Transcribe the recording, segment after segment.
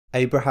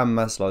Abraham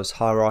Maslow's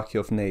hierarchy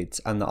of needs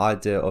and the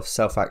idea of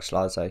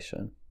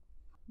self-actualization.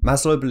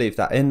 Maslow believed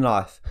that in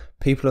life,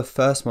 people are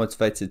first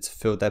motivated to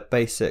fill their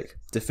basic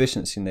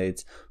deficiency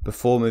needs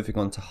before moving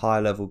on to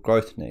higher level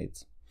growth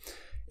needs.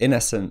 In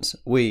essence,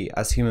 we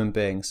as human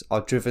beings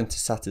are driven to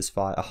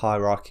satisfy a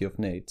hierarchy of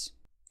needs.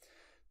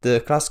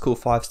 The classical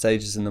 5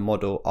 stages in the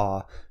model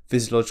are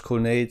physiological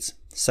needs,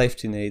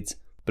 safety needs,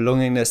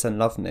 belongingness and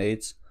love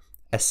needs,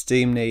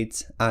 esteem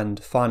needs, and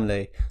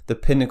finally, the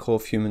pinnacle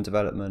of human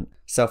development,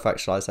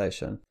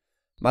 self-actualization.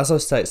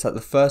 Maslow states that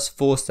the first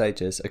 4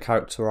 stages are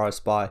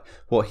characterized by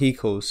what he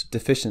calls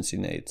deficiency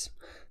needs.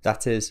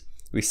 That is,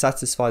 we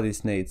satisfy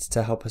these needs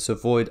to help us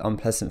avoid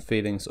unpleasant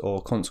feelings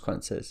or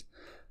consequences.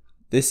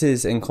 This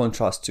is in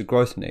contrast to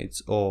growth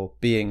needs or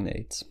being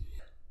needs.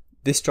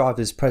 This drive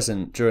is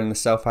present during the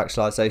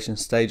self-actualization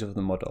stage of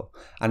the model,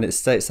 and it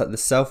states that the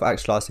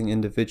self-actualizing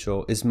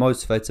individual is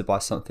motivated by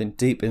something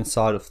deep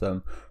inside of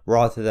them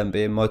rather than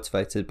being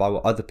motivated by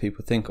what other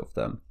people think of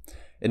them.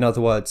 In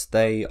other words,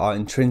 they are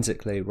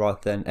intrinsically rather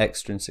than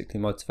extrinsically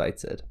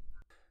motivated.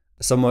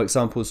 Some more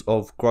examples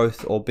of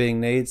growth or being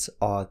needs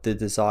are the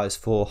desires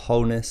for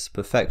wholeness,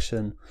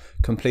 perfection,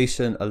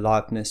 completion,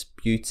 aliveness,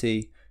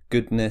 beauty,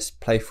 goodness,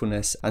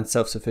 playfulness, and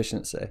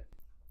self-sufficiency.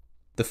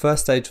 The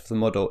first stage of the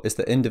model is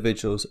the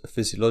individual's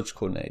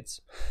physiological needs.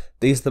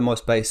 These are the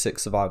most basic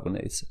survival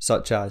needs,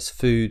 such as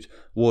food,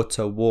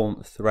 water,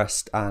 warmth,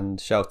 rest, and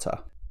shelter.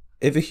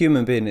 If a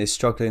human being is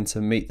struggling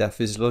to meet their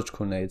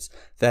physiological needs,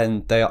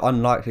 then they are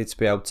unlikely to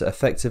be able to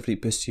effectively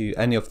pursue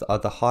any of the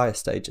other higher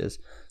stages,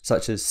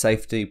 such as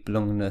safety,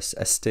 belongingness,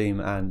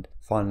 esteem, and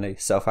finally,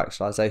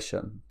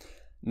 self-actualization.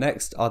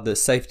 Next are the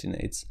safety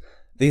needs.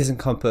 These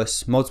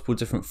encompass multiple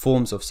different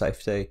forms of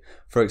safety,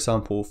 for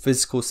example,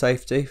 physical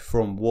safety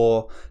from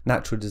war,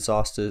 natural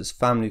disasters,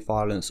 family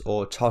violence,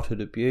 or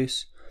childhood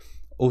abuse.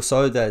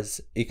 Also,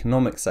 there's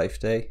economic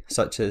safety,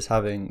 such as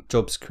having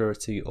job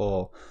security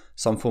or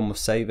some form of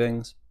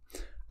savings.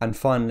 And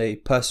finally,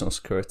 personal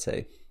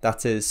security,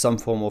 that is some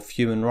form of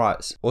human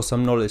rights or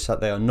some knowledge that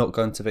they are not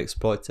going to be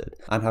exploited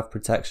and have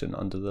protection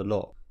under the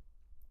law.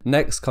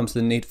 Next comes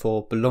the need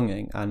for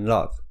belonging and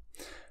love.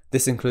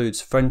 This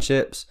includes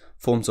friendships,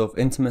 forms of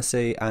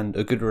intimacy, and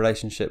a good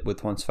relationship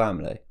with one's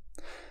family.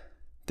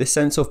 This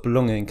sense of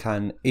belonging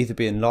can either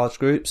be in large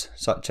groups,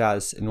 such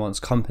as in one's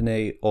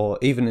company, or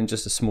even in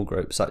just a small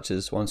group, such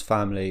as one's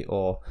family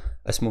or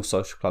a small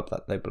social club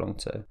that they belong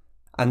to.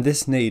 And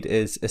this need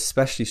is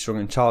especially strong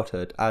in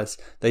childhood, as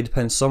they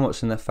depend so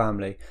much on their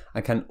family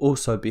and can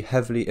also be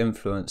heavily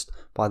influenced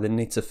by the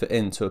need to fit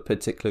into a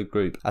particular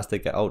group as they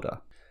get older.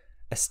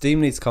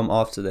 Esteem needs come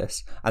after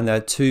this, and there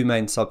are 2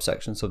 main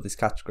subsections of this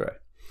category.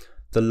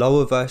 The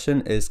lower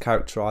version is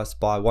characterized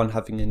by one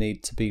having a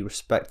need to be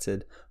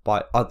respected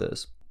by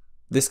others.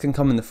 This can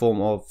come in the form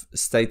of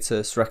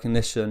status,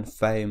 recognition,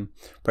 fame,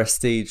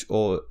 prestige,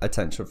 or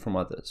attention from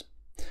others.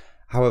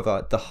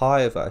 However, the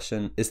higher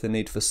version is the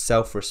need for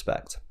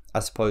self-respect,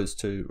 as opposed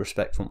to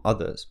respect from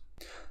others.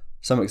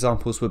 Some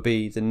examples would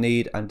be the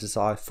need and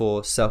desire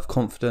for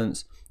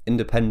self-confidence,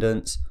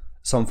 independence,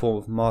 some form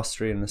of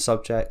mastery in the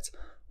subject,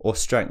 or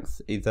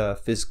strength, either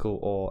physical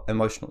or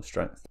emotional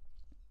strength.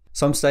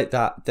 Some state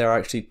that there are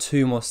actually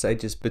 2 more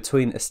stages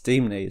between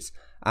esteem needs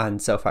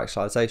and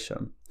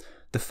self-actualization.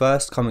 The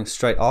first, coming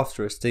straight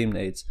after esteem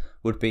needs,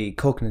 would be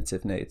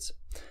cognitive needs.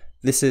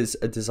 This is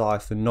a desire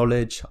for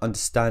knowledge,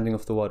 understanding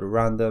of the world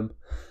around them.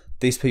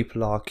 These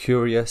people are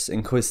curious,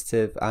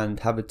 inquisitive, and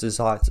have a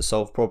desire to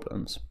solve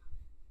problems.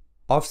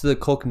 After the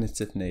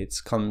cognitive needs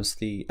comes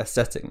the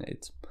aesthetic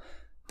needs.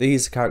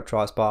 These are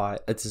characterized by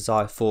a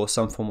desire for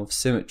some form of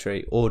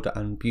symmetry, order,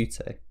 and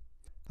beauty.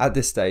 At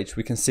this stage,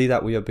 we can see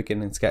that we are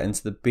beginning to get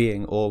into the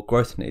being or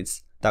growth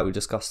needs that we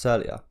discussed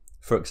earlier.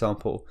 For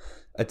example,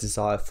 a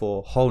desire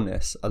for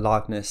wholeness,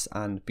 aliveness,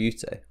 and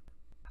beauty.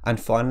 And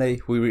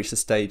finally, we reach the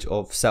stage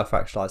of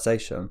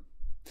self-actualization.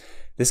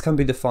 This can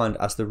be defined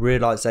as the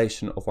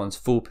realization of one's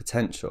full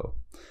potential.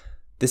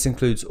 This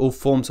includes all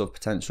forms of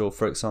potential,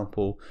 for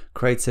example,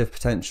 creative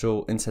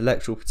potential,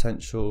 intellectual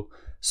potential,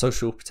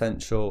 social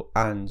potential,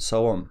 and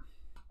so on.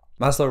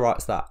 Maslow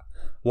writes that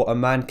what a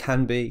man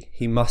can be,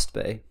 he must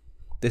be.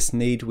 This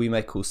need we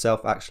may call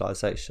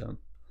self-actualization.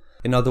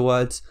 In other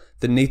words,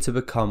 the need to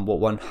become what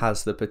one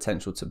has the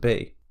potential to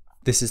be.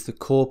 This is the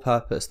core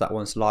purpose that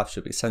one's life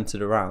should be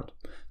centered around,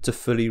 to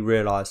fully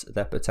realize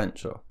their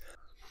potential.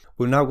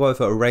 We'll now go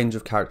over a range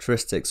of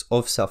characteristics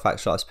of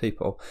self-actualized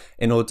people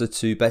in order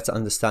to better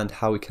understand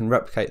how we can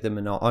replicate them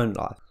in our own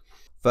life.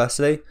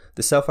 Firstly,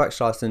 the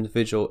self-actualized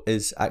individual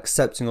is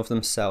accepting of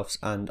themselves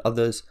and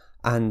others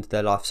and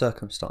their life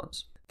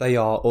circumstance. They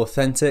are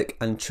authentic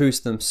and true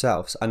to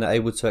themselves and are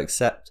able to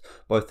accept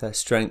both their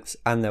strengths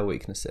and their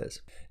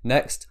weaknesses.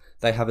 Next,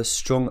 they have a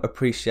strong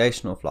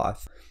appreciation of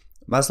life.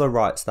 Maslow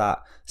writes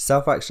that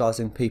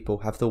self-actualizing people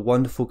have the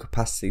wonderful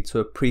capacity to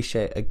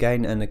appreciate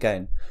again and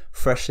again,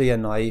 freshly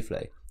and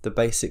naively, the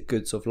basic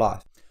goods of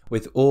life,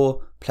 with awe,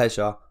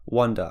 pleasure,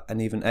 wonder, and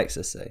even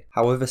ecstasy,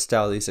 however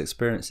stale these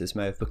experiences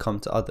may have become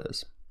to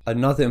others.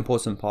 Another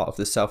important part of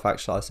the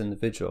self-actualized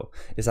individual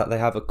is that they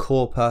have a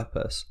core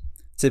purpose.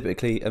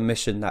 typically a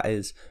mission that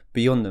is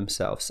beyond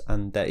themselves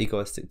and their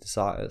egoistic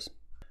desires.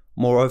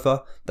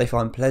 Moreover, they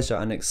find pleasure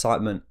and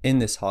excitement in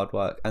this hard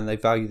work, and they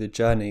value the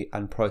journey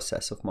and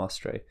process of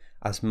mastery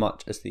as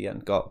much as the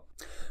end goal.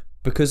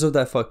 Because of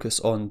their focus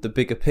on the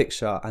bigger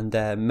picture and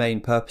their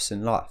main purpose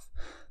in life,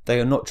 they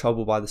are not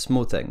troubled by the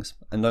small things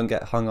and don't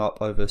get hung up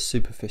over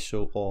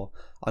superficial or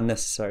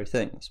unnecessary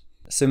things.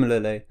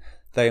 Similarly,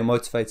 they are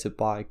motivated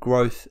by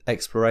growth,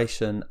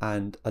 exploration,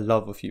 and a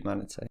love of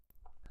humanity.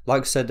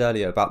 Like I said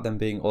earlier about them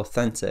being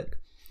authentic,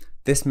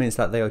 this means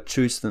that they are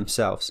true to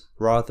themselves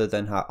rather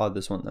than how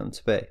others want them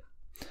to be.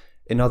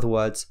 In other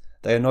words,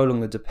 they are no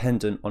longer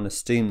dependent on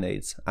esteem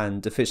needs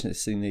and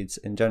deficiency needs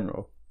in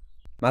general.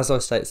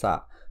 Maslow states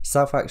that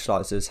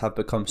self-actualizers have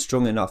become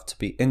strong enough to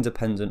be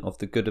independent of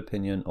the good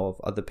opinion of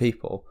other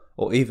people,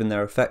 or even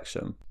their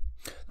affection.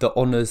 The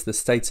honours, the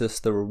status,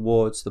 the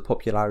rewards, the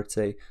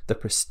popularity, the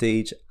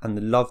prestige, and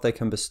the love they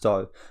can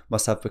bestow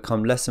must have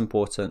become less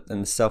important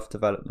than the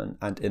self-development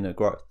and inner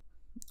growth.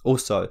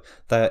 Also,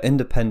 they are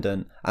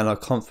independent and are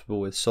comfortable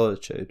with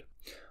solitude.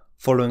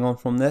 Following on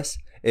from this,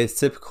 it is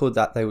typical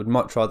that they would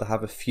much rather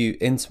have a few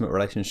intimate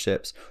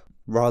relationships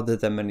rather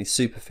than many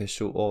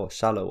superficial or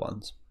shallow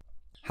ones.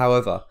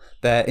 However,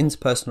 their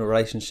interpersonal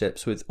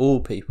relationships with all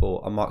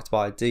people are marked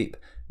by a deep,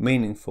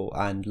 meaningful,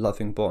 and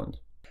loving bond,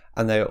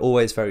 and they are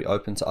always very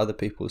open to other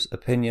people's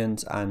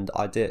opinions and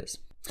ideas.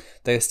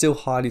 They are still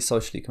highly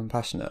socially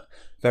compassionate,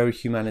 very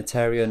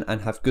humanitarian,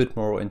 and have good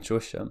moral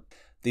intuition.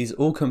 These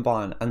all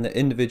combine, and the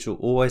individual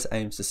always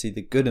aims to see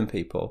the good in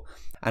people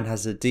and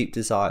has a deep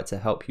desire to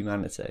help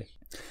humanity.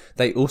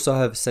 They also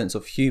have a sense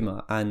of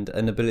humour and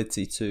an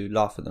ability to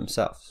laugh at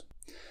themselves.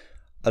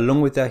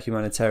 Along with their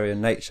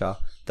humanitarian nature,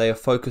 they are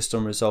focused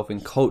on resolving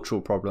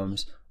cultural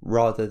problems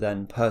rather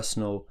than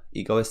personal,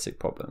 egoistic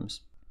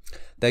problems.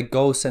 Their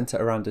goals centre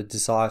around a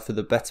desire for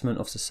the betterment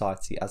of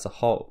society as a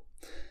whole.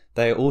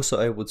 They are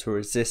also able to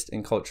resist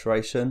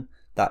enculturation,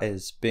 that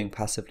is, being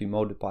passively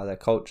moulded by their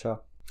culture.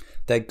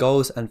 Their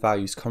goals and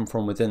values come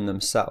from within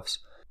themselves,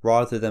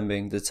 rather than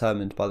being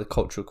determined by the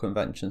cultural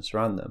conventions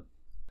around them.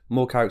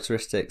 More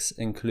characteristics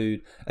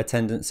include a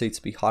tendency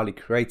to be highly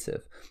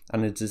creative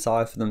and a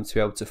desire for them to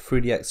be able to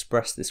freely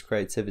express this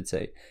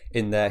creativity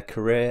in their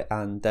career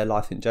and their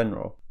life in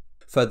general.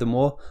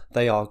 Furthermore,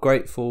 they are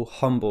grateful,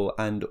 humble,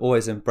 and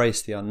always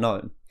embrace the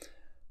unknown.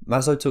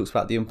 Maslow talks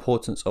about the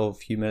importance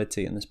of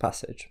humility in this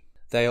passage.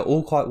 They are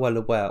all quite well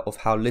aware of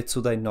how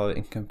little they know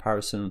in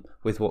comparison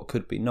with what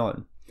could be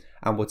known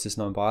and what is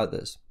known by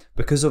others.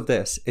 Because of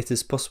this, it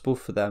is possible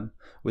for them,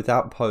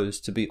 without pose,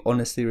 to be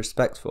honestly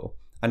respectful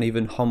and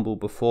even humble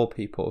before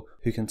people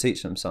who can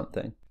teach them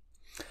something.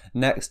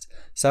 Next,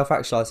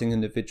 self-actualizing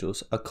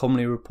individuals are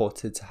commonly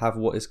reported to have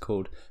what is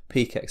called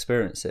peak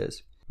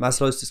experiences.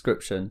 Maslow's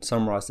description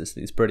summarizes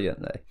these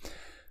brilliantly.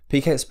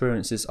 Peak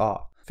experiences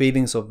are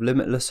feelings of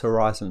limitless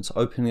horizons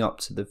opening up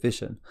to the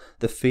vision,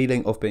 the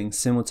feeling of being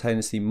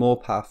simultaneously more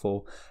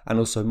powerful and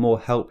also more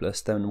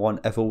helpless than one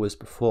ever was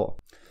before,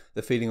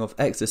 the feeling of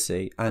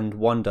ecstasy and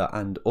wonder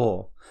and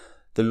awe,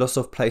 the loss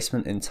of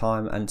placement in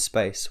time and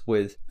space,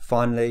 with,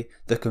 finally,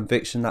 the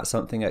conviction that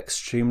something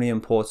extremely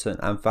important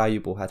and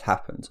valuable had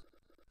happened,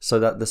 so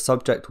that the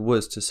subject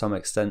was, to some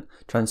extent,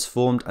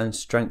 transformed and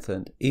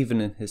strengthened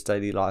even in his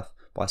daily life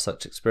by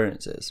such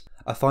experiences.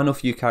 A final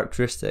few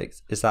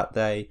characteristics is that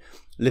they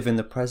live in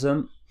the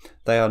present,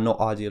 they are not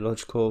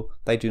ideological,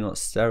 they do not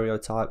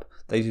stereotype,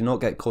 they do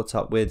not get caught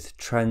up with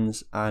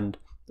trends, and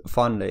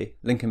finally,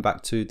 linking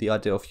back to the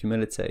idea of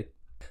humility,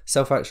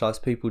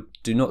 self-actualized people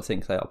do not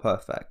think they are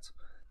perfect.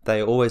 They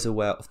are always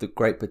aware of the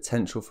great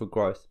potential for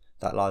growth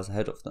that lies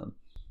ahead of them.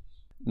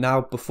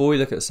 Now, before we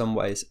look at some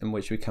ways in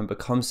which we can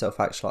become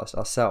self-actualized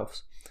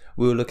ourselves,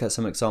 we will look at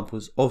some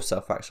examples of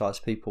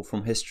self-actualized people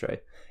from history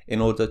in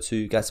order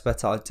to get a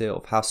better idea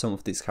of how some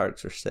of these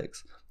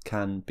characteristics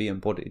can be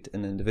embodied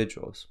in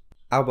individuals.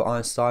 Albert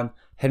Einstein,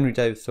 Henry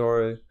David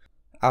Thoreau,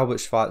 Albert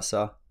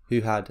Schweitzer,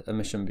 who had a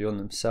mission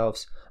beyond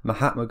themselves,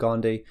 Mahatma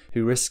Gandhi,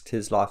 who risked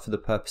his life for the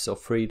purpose of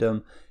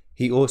freedom.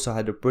 He also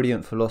had a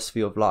brilliant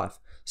philosophy of life,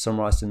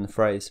 summarized in the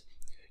phrase,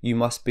 "You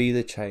must be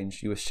the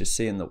change you wish to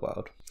see in the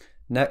world."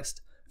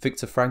 Next,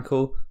 Viktor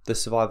Frankl, the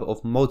survivor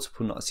of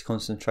multiple Nazi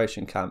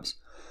concentration camps,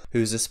 who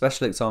is a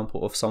special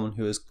example of someone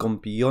who has gone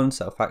beyond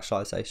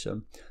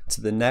self-actualization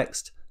to the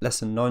next,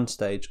 lesser known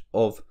stage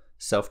of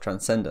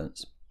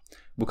self-transcendence.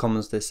 We'll come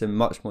on to this in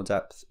much more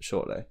depth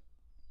shortly.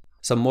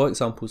 Some more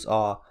examples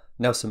are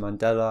Nelson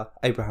Mandela,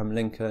 Abraham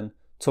Lincoln,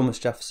 Thomas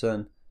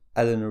Jefferson,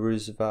 Eleanor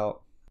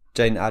Roosevelt,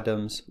 Jane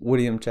Addams,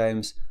 William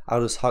James,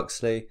 Aldous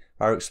Huxley,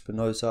 Baruch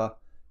Spinoza,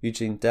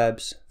 Eugene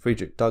Debs,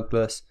 Friedrich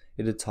Douglass,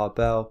 Ida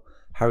Tarbell,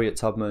 Harriet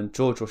Tubman,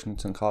 George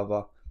Washington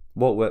Carver,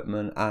 Walt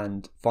Whitman,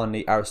 and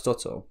finally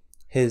Aristotle.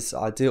 His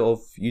idea of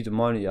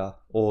eudaimonia,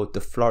 or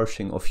the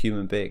flourishing of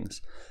human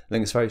beings,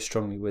 links very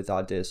strongly with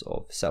ideas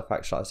of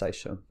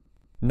self-actualization.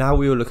 Now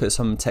we will look at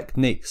some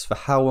techniques for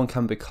how one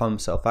can become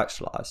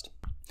self-actualized.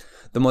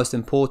 The most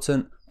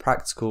important,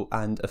 practical,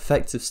 and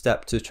effective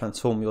step to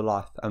transform your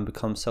life and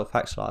become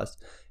self-actualized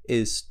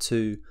is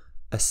to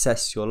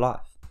assess your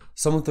life.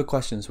 Some of the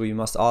questions we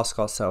must ask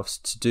ourselves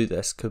to do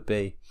this could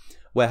be: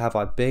 where have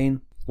I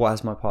been? What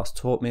has my past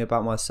taught me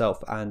about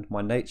myself and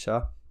my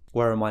nature?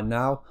 Where am I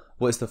now?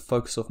 What is the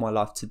focus of my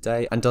life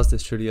today? And does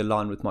this truly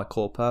align with my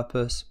core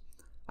purpose?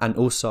 And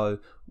also,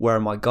 where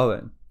am I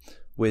going?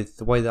 With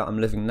the way that I'm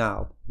living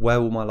now,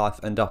 where will my life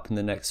end up in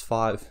the next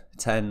 5,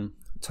 10,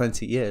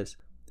 20 years?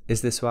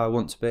 Is this where I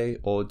want to be,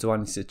 or do I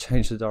need to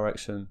change the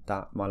direction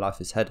that my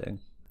life is heading?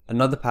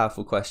 Another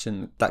powerful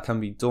question that can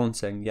be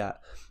daunting yet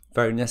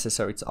very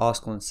necessary to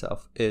ask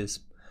oneself is: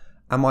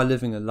 am I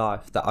living a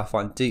life that I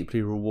find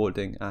deeply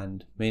rewarding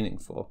and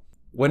meaningful?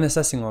 When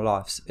assessing our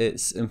lives,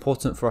 it's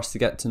important for us to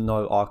get to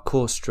know our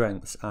core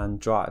strengths and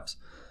drives.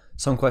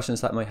 Some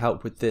questions that may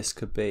help with this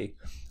could be: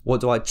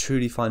 what do I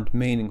truly find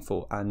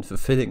meaningful and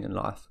fulfilling in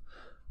life?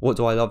 What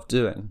do I love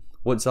doing?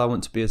 What did I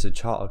want to be as a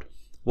child?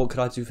 What could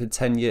I do for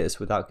 10 years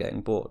without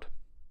getting bored?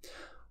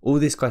 All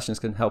these questions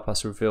can help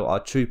us reveal our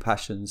true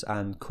passions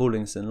and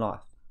callings in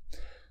life.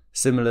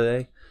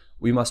 Similarly,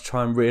 we must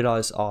try and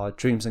realise our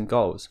dreams and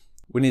goals.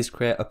 We need to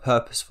create a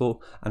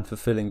purposeful and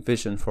fulfilling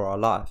vision for our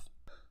life.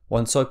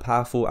 One so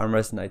powerful and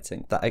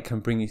resonating that it can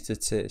bring you to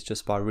tears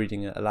just by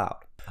reading it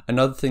aloud.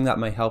 Another thing that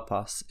may help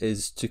us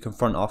is to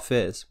confront our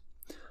fears.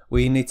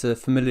 We need to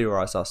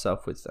familiarise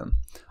ourselves with them,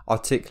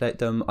 articulate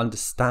them,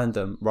 understand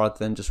them, rather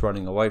than just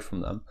running away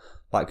from them,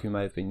 like we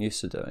may have been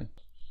used to doing.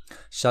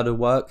 Shadow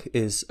work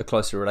is a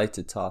closely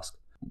related task.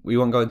 We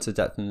won't go into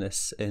depth in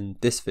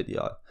this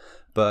video,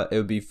 but it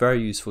would be very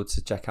useful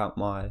to check out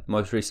my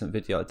most recent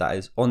video that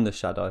is on the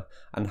shadow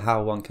and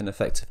how one can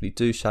effectively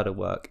do shadow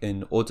work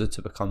in order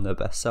to become their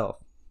best self.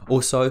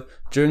 Also,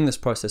 during this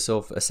process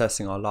of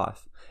assessing our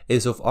life, it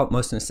is of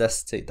utmost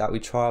necessity that we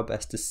try our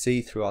best to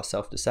see through our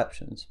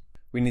self-deceptions.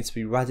 We need to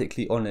be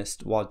radically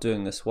honest while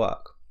doing this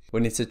work. We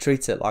need to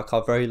treat it like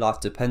our very life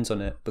depends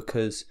on it,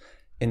 because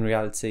in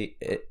reality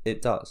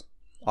it does.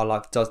 Our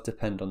life does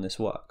depend on this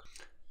work.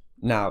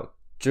 Now,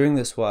 during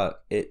this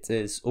work, it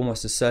is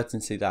almost a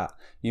certainty that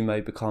you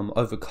may become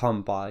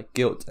overcome by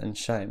guilt and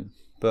shame,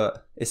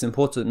 but it's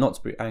important not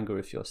to be angry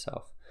with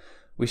yourself.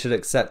 We should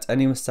accept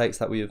any mistakes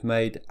that we have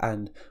made,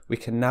 and we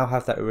can now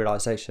have that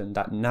realization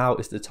that now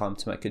is the time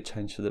to make a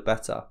change for the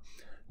better.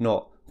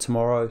 Not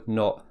tomorrow,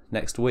 not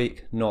next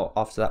week, not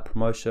after that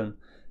promotion.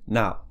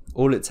 Now,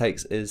 all it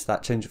takes is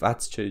that change of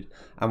attitude,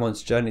 and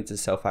one's journey to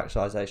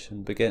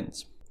self-actualization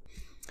begins.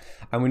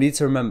 And we need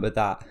to remember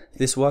that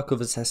this work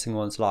of assessing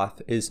one's life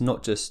is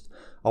not just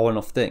a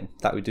one-off thing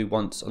that we do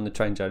once on the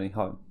train journey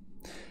home.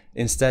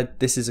 Instead,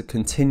 this is a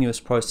continuous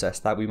process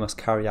that we must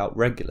carry out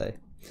regularly.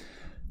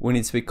 We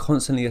need to be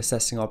constantly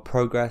assessing our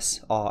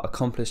progress, our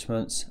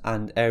accomplishments,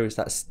 and areas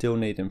that still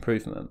need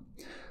improvement.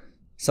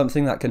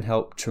 Something that can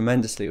help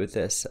tremendously with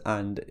this,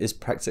 and is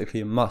practically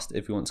a must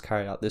if you want to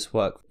carry out this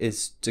work,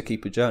 is to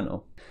keep a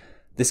journal.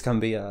 This can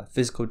be a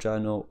physical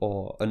journal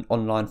or an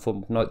online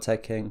form of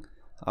note-taking.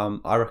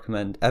 I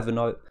recommend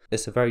Evernote.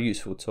 It's a very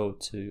useful tool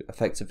to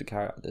effectively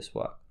carry out this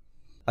work.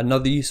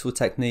 Another useful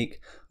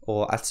technique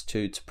or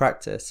attitude to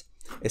practice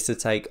is to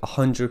take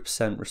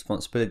 100%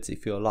 responsibility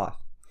for your life.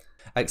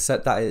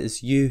 Accept that it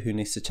is you who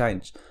needs to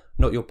change,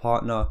 not your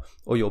partner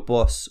or your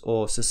boss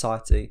or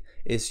society.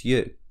 It's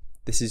you.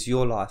 This is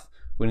your life.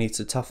 We need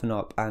to toughen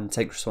up and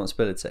take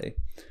responsibility.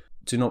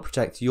 Do not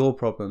project your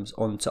problems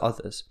onto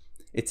others.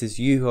 It is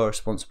you who are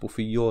responsible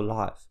for your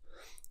life.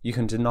 You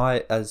can deny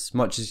it as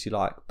much as you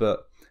like,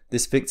 but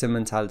this victim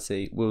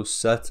mentality will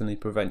certainly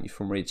prevent you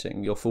from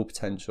reaching your full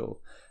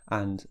potential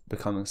and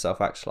becoming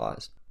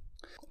self-actualized.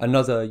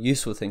 Another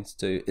useful thing to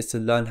do is to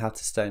learn how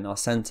to stay in our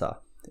center.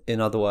 In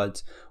other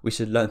words, we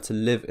should learn to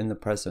live in the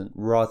present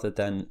rather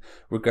than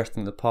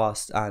regretting the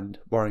past and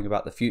worrying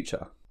about the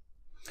future.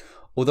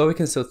 Although we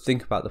can still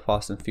think about the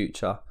past and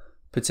future,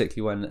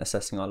 particularly when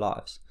assessing our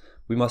lives,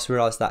 we must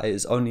realize that it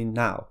is only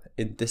now,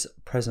 in this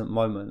present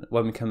moment,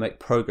 when we can make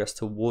progress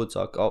towards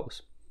our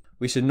goals.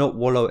 We should not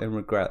wallow in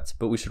regret,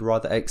 but we should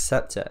rather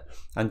accept it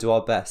and do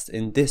our best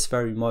in this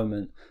very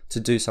moment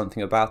to do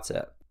something about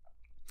it.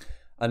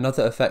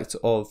 Another effect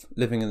of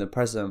living in the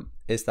present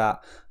is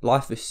that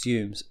life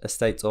assumes a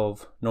state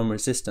of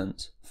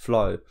non-resistance,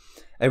 flow.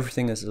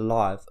 Everything is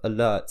alive,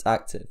 alert,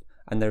 active,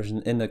 and there is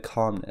an inner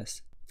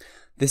calmness.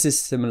 This is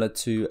similar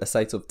to a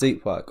state of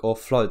deep work or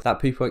flow that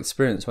people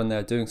experience when they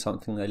are doing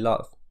something they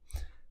love.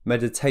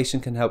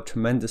 Meditation can help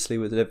tremendously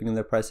with living in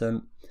the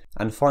present,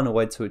 and the final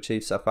way to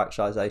achieve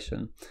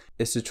self-actualization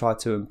is to try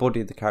to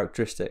embody the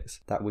characteristics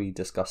that we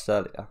discussed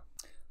earlier.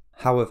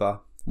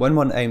 However, when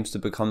one aims to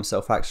become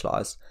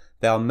self-actualized,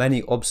 there are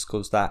many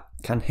obstacles that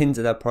can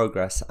hinder their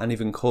progress and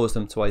even cause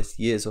them to waste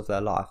years of their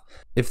life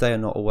if they are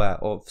not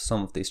aware of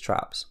some of these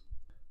traps.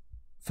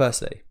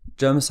 Firstly,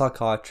 German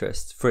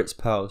psychiatrist Fritz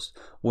Perls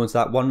warns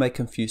that one may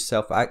confuse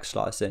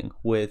self-actualizing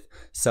with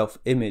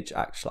self-image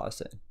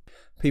actualizing.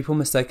 People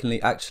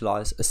mistakenly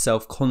actualize a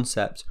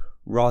self-concept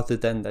rather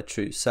than their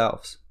true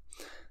selves.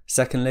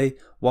 Secondly,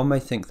 one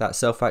may think that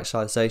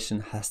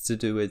self-actualization has to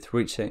do with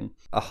reaching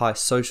a high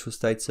social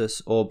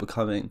status or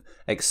becoming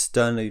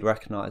externally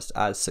recognized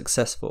as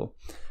successful.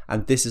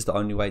 and this is the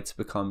only way to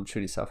become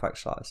truly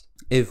self-actualized,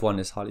 if one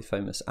is highly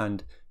famous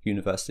and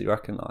universally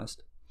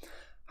recognized.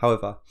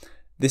 However,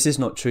 this is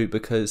not true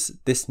because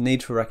this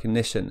need for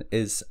recognition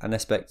is an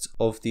aspect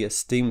of the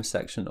esteem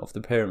section of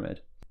the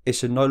pyramid. It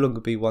should no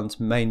longer be one's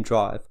main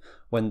drive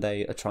when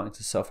they are trying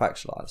to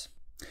self-actualize.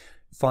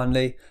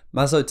 Finally,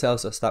 Maslow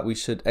tells us that we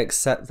should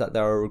accept that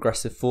there are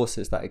regressive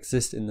forces that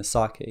exist in the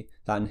psyche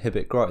that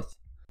inhibit growth.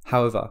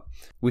 However,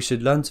 we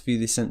should learn to view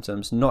these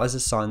symptoms not as a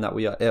sign that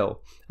we are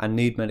ill and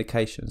need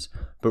medications,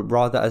 but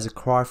rather as a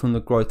cry from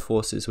the growth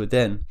forces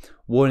within,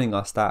 warning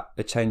us that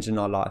a change in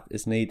our life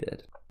is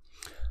needed.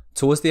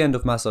 Towards the end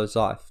of Maslow's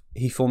life,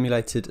 he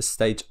formulated a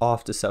stage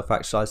after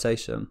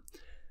self-actualization,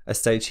 a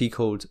stage he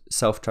called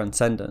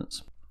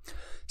self-transcendence.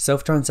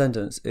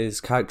 Self-transcendence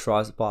is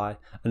characterized by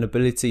an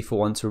ability for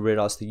one to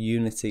realize the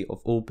unity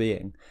of all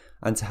being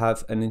and to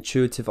have an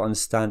intuitive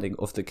understanding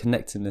of the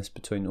connectedness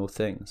between all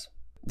things.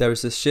 There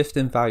is a shift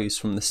in values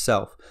from the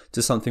self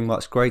to something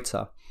much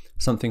greater,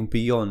 something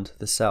beyond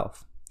the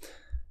self.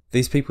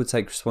 These people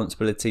take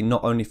responsibility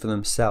not only for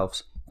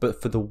themselves,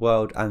 but for the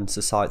world and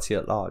society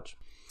at large.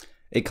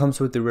 It comes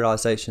with the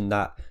realization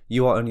that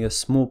you are only a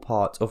small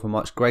part of a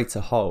much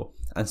greater whole,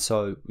 and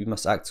so we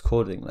must act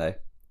accordingly.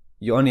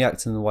 You only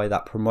act in the way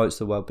that promotes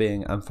the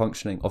well-being and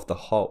functioning of the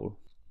whole.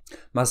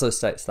 Maslow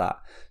states that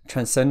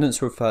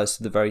transcendence refers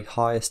to the very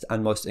highest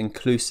and most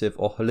inclusive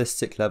or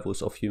holistic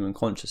levels of human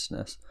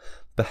consciousness,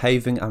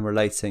 behaving and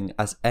relating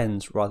as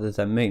ends rather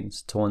than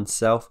means to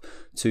oneself,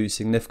 to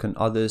significant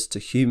others, to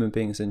human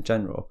beings in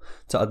general,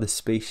 to other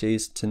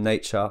species, to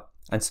nature,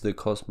 and to the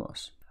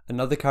cosmos.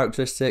 Another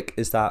characteristic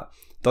is that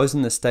those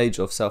in the stage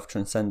of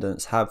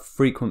self-transcendence have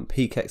frequent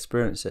peak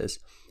experiences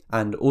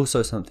and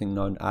also something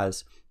known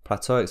as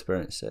plateau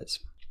experiences.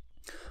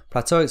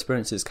 Plateau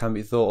experiences can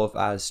be thought of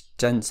as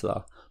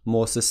gentler,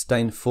 more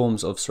sustained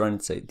forms of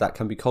serenity that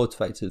can be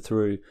cultivated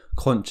through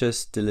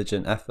conscious,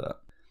 diligent effort.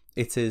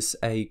 It is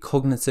a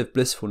cognitive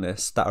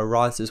blissfulness that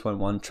arises when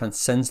one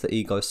transcends the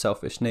ego's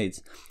selfish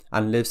needs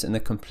and lives in a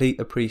complete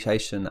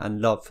appreciation and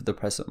love for the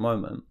present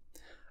moment.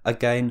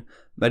 Again,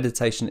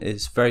 meditation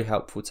is a very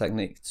helpful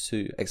technique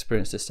to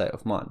experience this state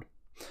of mind.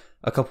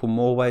 A couple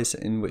more ways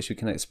in which we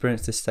can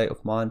experience this state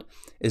of mind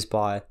is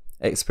by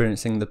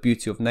experiencing the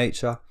beauty of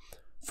nature.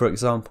 For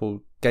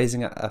example,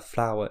 gazing at a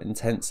flower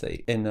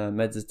intensely in a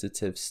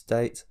meditative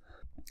state.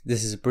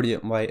 This is a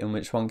brilliant way in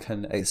which one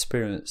can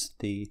experience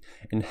the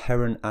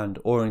inherent and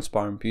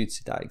awe-inspiring beauty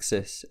that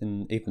exists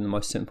in even the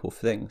most simple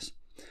things,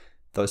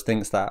 those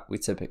things that we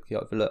typically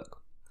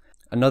overlook.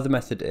 Another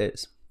method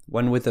is,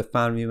 when with a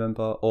family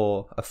member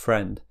or a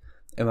friend,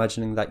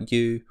 imagining that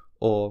you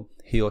or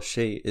he or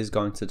she is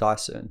going to die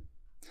soon.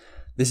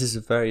 This is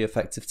a very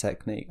effective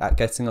technique at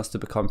getting us to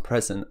become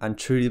present and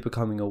truly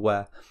becoming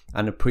aware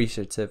and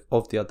appreciative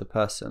of the other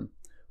person.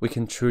 We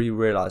can truly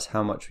realize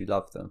how much we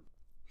love them.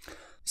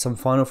 Some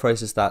final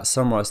phrases that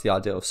summarize the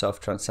idea of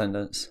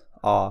self-transcendence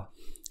are: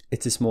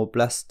 it is more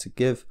blessed to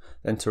give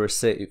than to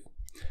receive.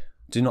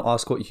 Do not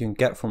ask what you can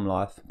get from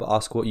life, but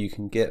ask what you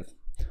can give.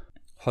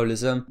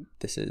 Holism,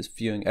 this is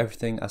viewing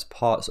everything as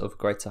parts of a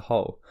greater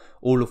whole,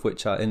 all of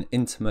which are in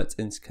intimate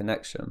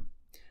interconnection.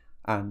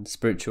 And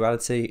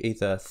spirituality,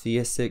 either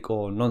theistic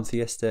or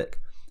non-theistic,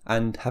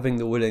 and having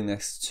the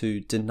willingness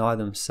to deny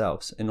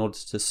themselves in order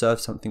to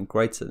serve something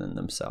greater than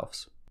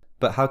themselves.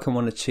 But how can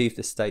one achieve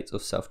this state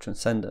of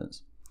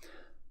self-transcendence?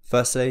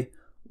 Firstly,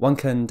 one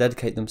can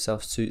dedicate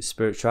themselves to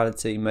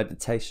spirituality,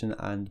 meditation,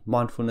 and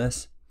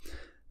mindfulness.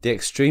 The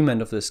extreme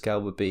end of the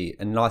scale would be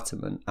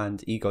enlightenment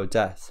and ego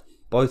death,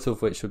 both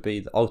of which would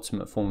be the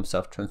ultimate form of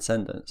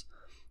self-transcendence,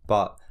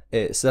 but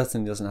it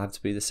certainly doesn't have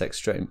to be this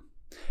extreme.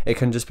 It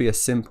can just be a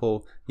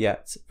simple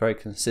yet very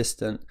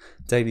consistent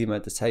daily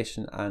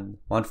meditation and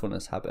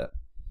mindfulness habit.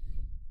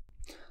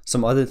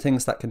 Some other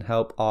things that can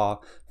help are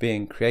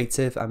being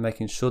creative and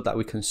making sure that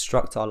we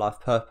construct our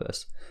life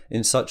purpose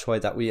in such a way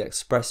that we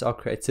express our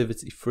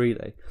creativity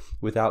freely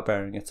without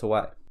bearing it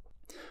away.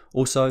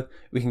 Also,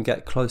 we can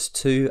get close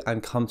to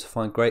and come to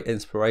find great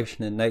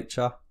inspiration in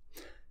nature.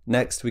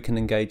 Next, we can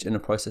engage in a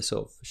process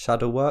of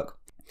shadow work.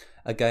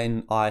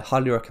 Again, I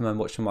highly recommend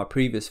watching my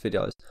previous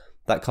videos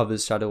that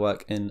covers shadow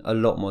work in a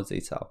lot more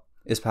detail.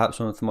 It's perhaps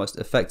one of the most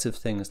effective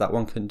things that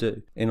one can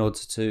do in order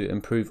to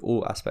improve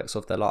all aspects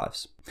of their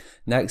lives.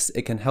 Next,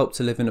 it can help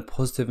to live in a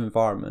positive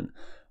environment,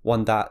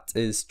 one that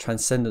is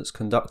transcendence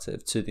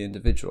conducive to the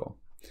individual.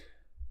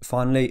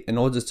 Finally, in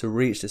order to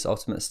reach this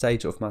ultimate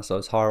stage of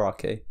Maslow's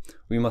hierarchy,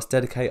 we must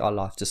dedicate our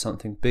life to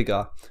something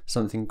bigger,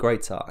 something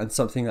greater, and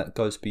something that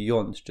goes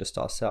beyond just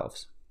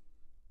ourselves.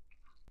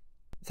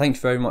 Thank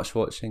you very much for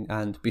watching,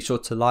 and be sure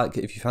to like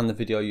if you found the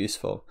video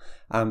useful,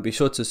 and be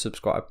sure to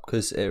subscribe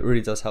because it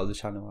really does help the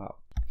channel out.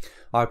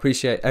 I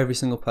appreciate every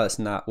single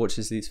person that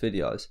watches these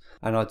videos,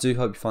 and I do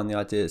hope you find the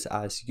ideas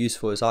as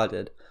useful as I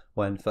did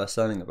when first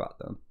learning about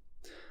them.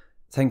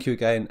 Thank you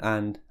again,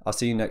 and I'll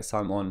see you next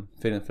time on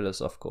Feeling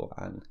Philosophical,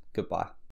 and goodbye.